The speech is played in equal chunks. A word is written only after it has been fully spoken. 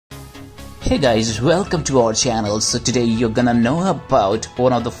Hey guys, welcome to our channel. So today you're gonna know about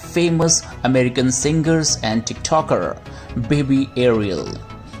one of the famous American singers and TikToker, Baby Ariel.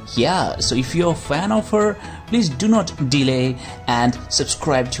 Yeah, so if you're a fan of her, please do not delay and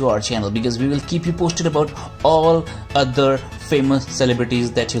subscribe to our channel because we will keep you posted about all other famous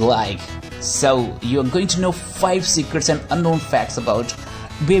celebrities that you like. So you're going to know 5 secrets and unknown facts about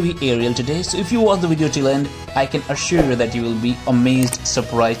Baby Ariel today. So if you watch the video till end, I can assure you that you will be amazed,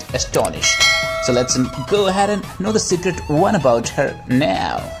 surprised, astonished. So let's go ahead and know the secret one about her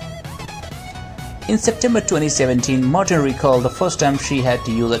now. In September 2017, Martin recalled the first time she had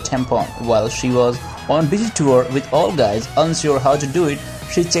to use a tampon. While she was on busy tour with all guys unsure how to do it,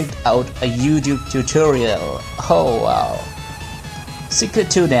 she checked out a YouTube tutorial. Oh wow. Secret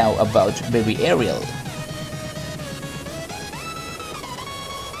 2 now about Baby Ariel.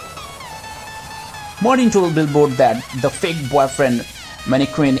 Martin told Billboard that the fake boyfriend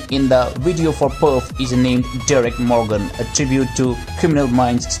mannequin in the video for Puff is named Derek Morgan, a tribute to Criminal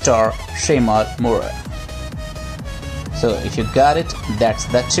Minds star Shemar Moore. So if you got it, that's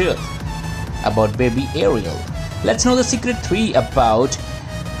the truth about Baby Ariel. Let's know the secret 3 about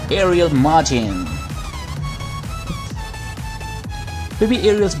Ariel Martin. Baby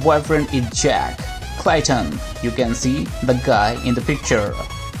Ariel's boyfriend is Jack Clayton. You can see the guy in the picture.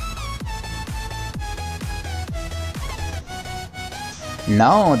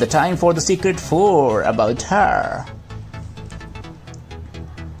 Now the time for the secret 4 about her.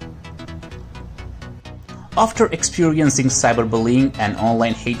 After experiencing cyberbullying and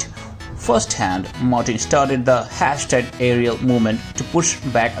online hate firsthand, Martin started the #Ariel movement to push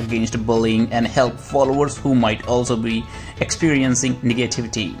back against bullying and help followers who might also be experiencing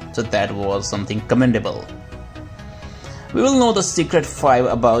negativity. So that was something commendable. We will know the secret 5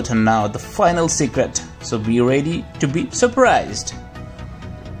 about her now, the final secret. So be ready to be surprised.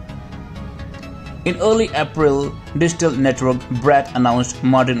 In early April, digital network Brat announced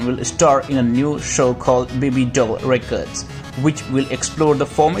Martin will star in a new show called Baby Doll Records, which will explore the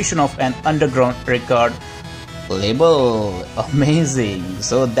formation of an underground record label. Amazing!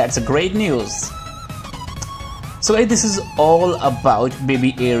 So that's great news. So this is all about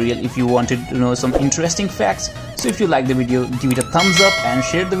Baby Ariel. If you wanted to know some interesting facts, so if you like the video, give it a thumbs up and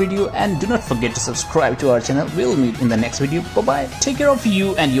share the video, and do not forget to subscribe to our channel. We'll meet in the next video. Bye bye. Take care of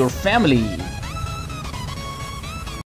you and your family.